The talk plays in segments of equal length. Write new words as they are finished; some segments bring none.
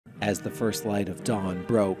As the first light of dawn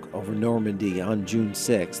broke over Normandy on June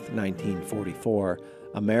 6, 1944,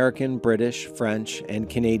 American, British, French, and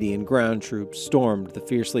Canadian ground troops stormed the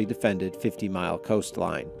fiercely defended 50-mile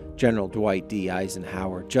coastline. General Dwight D.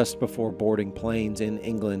 Eisenhower, just before boarding planes in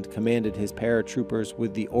England, commanded his paratroopers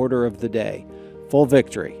with the order of the day: full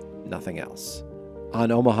victory, nothing else. On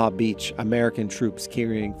Omaha Beach, American troops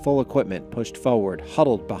carrying full equipment pushed forward,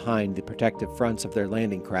 huddled behind the protective fronts of their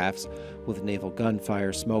landing crafts, with naval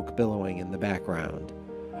gunfire smoke billowing in the background.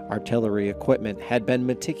 Artillery equipment had been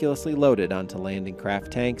meticulously loaded onto landing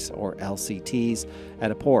craft tanks, or LCTs,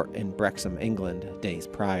 at a port in Brexham, England, days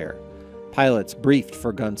prior. Pilots briefed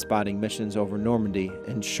for gun spotting missions over Normandy,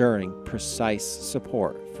 ensuring precise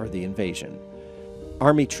support for the invasion.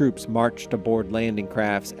 Army troops marched aboard landing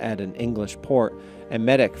crafts at an English port. A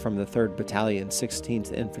medic from the 3rd Battalion,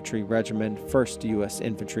 16th Infantry Regiment, 1st U.S.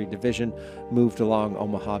 Infantry Division moved along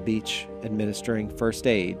Omaha Beach, administering first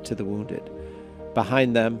aid to the wounded.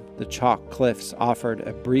 Behind them, the chalk cliffs offered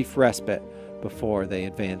a brief respite before they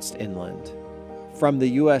advanced inland. From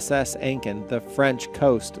the USS Ankin, the French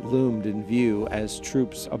coast loomed in view as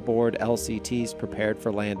troops aboard LCTs prepared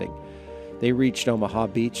for landing. They reached Omaha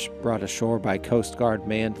Beach, brought ashore by Coast Guard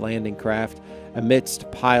manned landing craft, amidst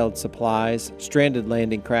piled supplies, stranded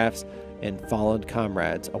landing crafts, and fallen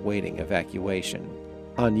comrades awaiting evacuation.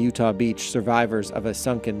 On Utah Beach, survivors of a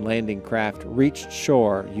sunken landing craft reached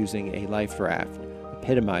shore using a life raft,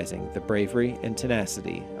 epitomizing the bravery and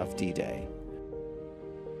tenacity of D-Day.